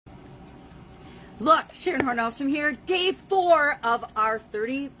Look, Sharon Hornelstrom here, day 4 of our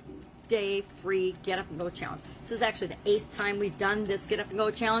 30-day free Get Up and Go challenge. This is actually the 8th time we've done this Get Up and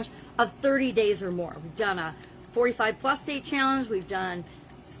Go challenge of 30 days or more. We've done a 45 plus day challenge. We've done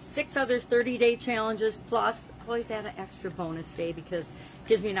 6 other 30-day challenges, plus always add an extra bonus day because it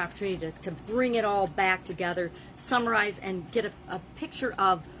gives me an opportunity to bring it all back together, summarize, and get a picture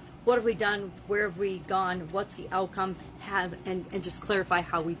of what have we done, where have we gone, what's the outcome, and just clarify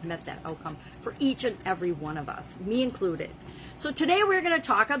how we've met that outcome for each and every one of us, me included. So today we're going to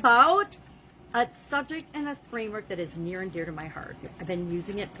talk about a subject and a framework that is near and dear to my heart. I've been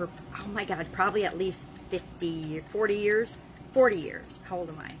using it for, oh my God, probably at least 40 years. How old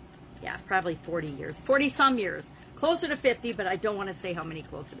am I? Yeah, probably 40 years. 40 some years. Closer to 50, but I don't want to say how many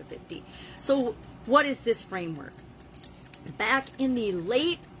closer to 50. So what is this framework? Back in the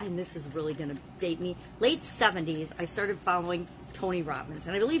late, and this is really going to date me, late 70s, I started following Tony Robbins.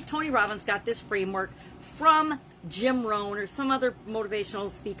 And I believe Tony Robbins got this framework from Jim Rohn or some other motivational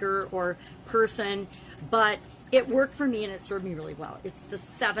speaker or person, but it worked for me and it served me really well. It's the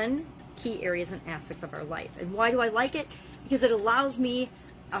 7 key areas and aspects of our life. And why do I like it? Because it allows me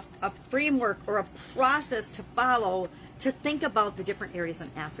a framework or a process to follow to think about the different areas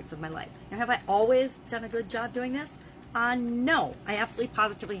and aspects of my life. Now, have I always done a good job doing this? No, I absolutely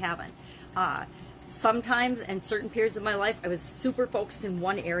positively haven't. Sometimes in certain periods of my life, I was super focused in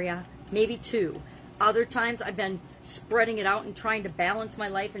one area, maybe 2. Other times I've been spreading it out and trying to balance my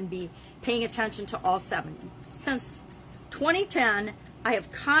life and be paying attention to all 7. Since 2010, I have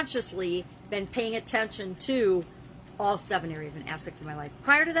consciously been paying attention to all 7 areas and aspects of my life.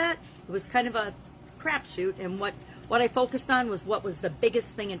 Prior to that, it was kind of a crapshoot, and what I focused on was what was the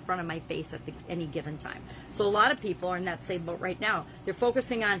biggest thing in front of my face at any given time. So a lot of people are in that same boat right now. They're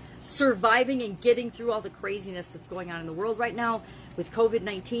focusing on surviving and getting through all the craziness that's going on in the world right now with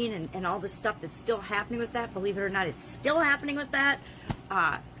COVID-19 and all the stuff that's still happening with that. Believe it or not, it's still happening with that.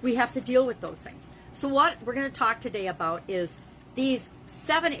 We have to deal with those things. So what we're going to talk today about is these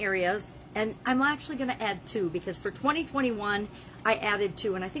 7 areas, and I'm actually going to add 2 because for 2021, I added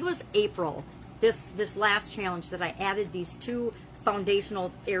 2, and I think it was April, this last challenge, that I added these 2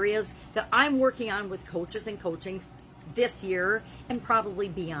 foundational areas that I'm working on with coaches and coaching this year and probably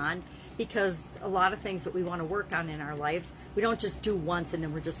beyond, because a lot of things that we want to work on in our lives, we don't just do once and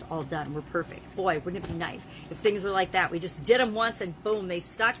then we're just all done. We're perfect. Boy, wouldn't it be nice if things were like that? We just did them once and boom, they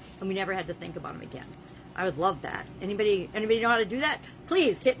stuck and we never had to think about them again. I would love that. Anybody know how to do that?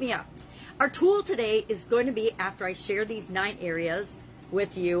 Please hit me up. Our tool today is going to be, after I share these 9 areas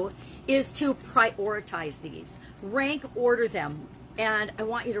with you, is to prioritize these. Rank order them. And I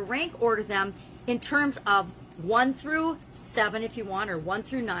want you to rank order them in terms of 1 through 7 if you want, or 1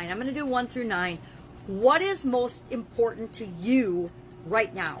 through 9. I'm going to do 1 through 9. What is most important to you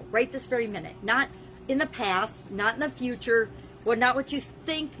right now, right this very minute? Not in the past, not in the future, not what you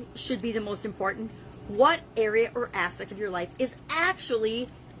think should be the most important. What area or aspect of your life is actually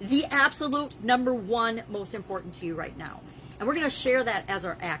the absolute number 1 most important to you right now? And we're going to share that as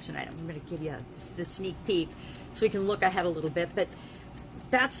our action item. I'm going to give you the sneak peek so we can look ahead a little bit. But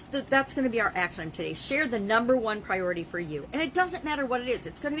that's going to be our action item today. Share the number 1 priority for you. And it doesn't matter what it is.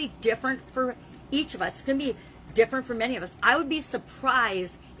 It's going to be different for each of us. It's going to be different for many of us. I would be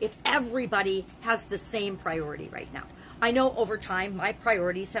surprised if everybody has the same priority right now. I know over time my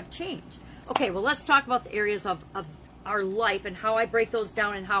priorities have changed. Okay, well, let's talk about the areas of our life and how I break those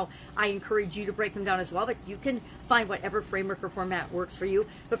down and how I encourage you to break them down as well. But you can find whatever framework or format works for you.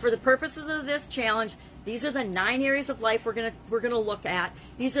 But for the purposes of this challenge, these are the 9 areas of life we're gonna look at.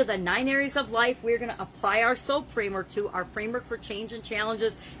 These are the 9 areas of life we're gonna apply our SOAP framework to, our framework for change and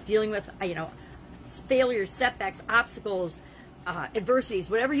challenges, dealing with failures, setbacks, obstacles, adversities,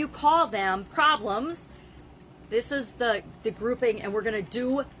 whatever you call them, problems. This is the grouping, and we're gonna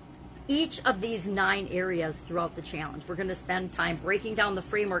do each of these 9 areas throughout the challenge. We're going to spend time breaking down the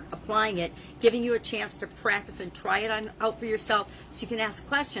framework, applying it, giving you a chance to practice and try it out for yourself so you can ask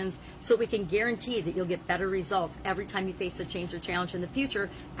questions, so we can guarantee that you'll get better results every time you face a change or challenge in the future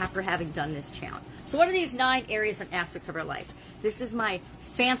after having done this challenge. So what are these 9 areas and aspects of our life? This is my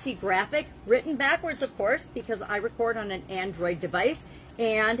fancy graphic, written backwards, of course, because I record on an Android device,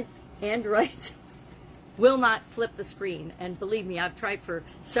 and Androids will not flip the screen. And believe me, I've tried for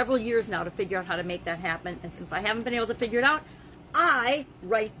several years now to figure out how to make that happen. And since I haven't been able to figure it out, I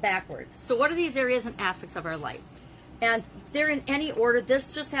write backwards. So what are these areas and aspects of our life? And they're in any order.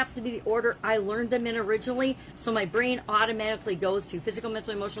 This just happens to be the order I learned them in originally. So my brain automatically goes to physical,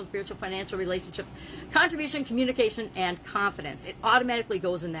 mental, emotional, spiritual, financial, relationships, contribution, communication, and confidence. It automatically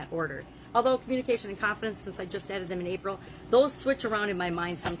goes in that order. Although communication and confidence, since I just added them in April, those switch around in my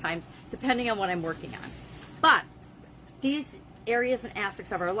mind sometimes depending on what I'm working on. But these areas and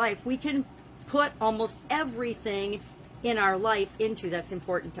aspects of our life, we can put almost everything in our life into that's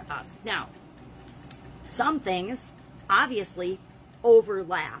important to us. Now, some things obviously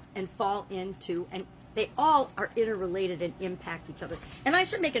overlap and fall into, and they all are interrelated and impact each other. And I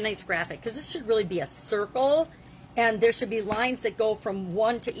should make a nice graphic because this should really be a circle, and there should be lines that go from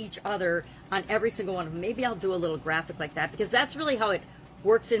one to each other on every single one of them. Maybe I'll do a little graphic like that because that's really how it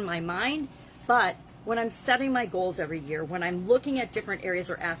works in my mind. But when I'm setting my goals every year, when I'm looking at different areas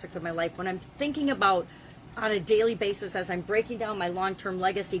or aspects of my life, when I'm thinking about on a daily basis as I'm breaking down my long-term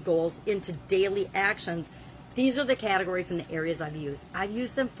legacy goals into daily actions, these are the categories and the areas I've used. I've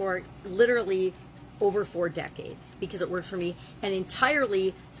used them for literally over 4 decades because it works for me, and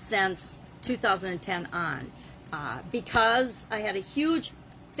entirely since 2010 on. Because I had a huge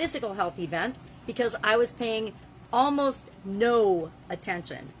physical health event, because I was paying almost no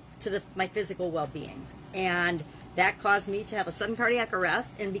attention to my physical well-being. And that caused me to have a sudden cardiac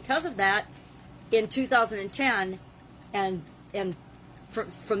arrest, and because of that, in 2010, and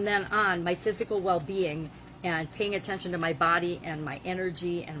from then on, my physical well-being and paying attention to my body and my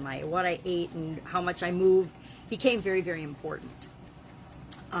energy and what I ate and how much I moved became very, very important.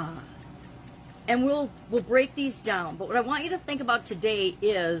 And we'll break these down. But what I want you to think about today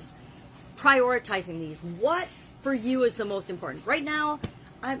is prioritizing these. What for you is the most important? Right now,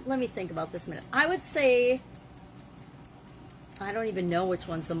 let me think about this a minute. I would say, I don't even know which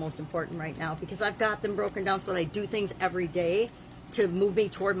one's the most important right now because I've got them broken down so that I do things every day to move me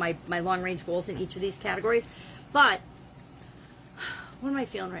toward my long-range goals in each of these categories. But what am I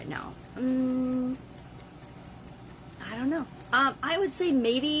feeling right now? I don't know. I would say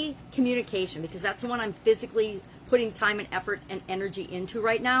maybe communication, because that's the one I'm physically putting time and effort and energy into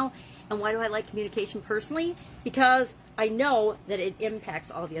right now. And why do I like communication personally? Because I know that it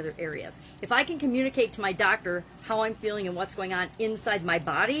impacts all the other areas. If I can communicate to my doctor how I'm feeling and what's going on inside my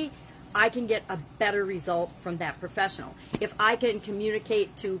body, I can get a better result from that professional. If I can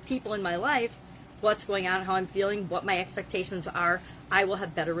communicate to people in my life what's going on, how I'm feeling, what my expectations are, I will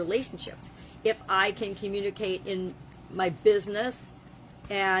have better relationships. If I can communicate in my business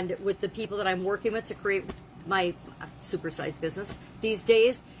and with the people that I'm working with to create my supersized business these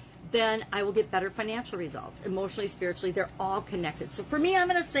days, then I will get better financial results. Emotionally, spiritually, they're all connected. So for me, I'm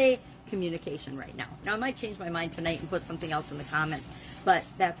going to say communication right now. Now, I might change my mind tonight and put something else in the comments, but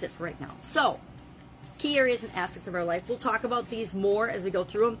that's it for right now. So, key areas and aspects of our life. We'll talk about these more as we go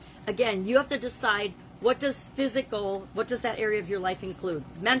through them. Again, you have to decide, what does that area of your life include?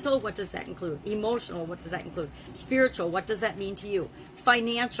 Mental, what does that include? Emotional, what does that include? Spiritual, what does that mean to you?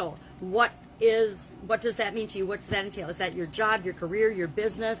 Financial, what does that mean to you? What does that entail? Is that your job, your career, your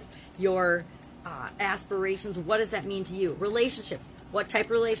business, your aspirations? What does that mean to you? Relationships, what type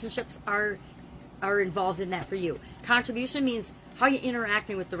of relationships are involved in that for you? Contribution means how are you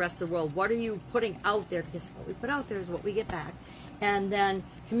interacting with the rest of the world? What are you putting out there? Because what we put out there is what we get back. And then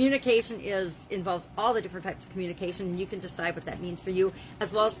communication involves all the different types of communication, and you can decide what that means for you,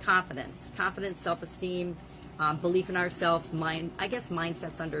 as well as confidence. Confidence, self-esteem, belief in ourselves,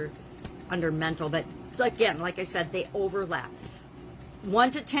 mindset's under mental, but again, like I said, they overlap.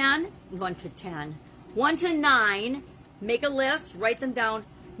 1 to 10, 1 to 9, make a list, write them down.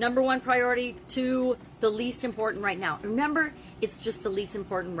 Number 1 priority to the least important right now. Remember, it's just the least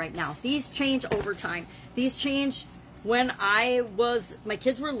important right now. These change over time. These change when my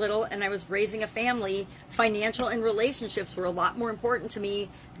kids were little and I was raising a family. Financial and relationships were a lot more important to me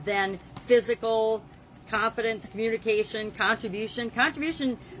than physical, confidence, communication, contribution.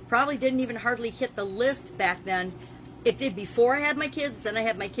 Contribution probably didn't even hardly hit the list back then. It did before I had my kids. Then I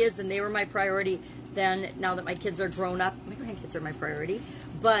had my kids and they were my priority. Then now that my kids are grown up, my grandkids are my priority.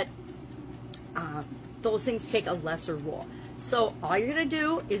 But those things take a lesser role. So all you're going to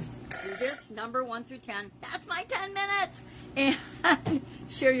do is do this number 1 through 10. That's my 10 minutes. And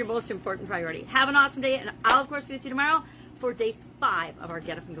share your most important priority. Have an awesome day. And I'll, of course, be with you tomorrow for day 5 of our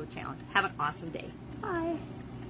Get Up and Go Challenge. Have an awesome day. Bye.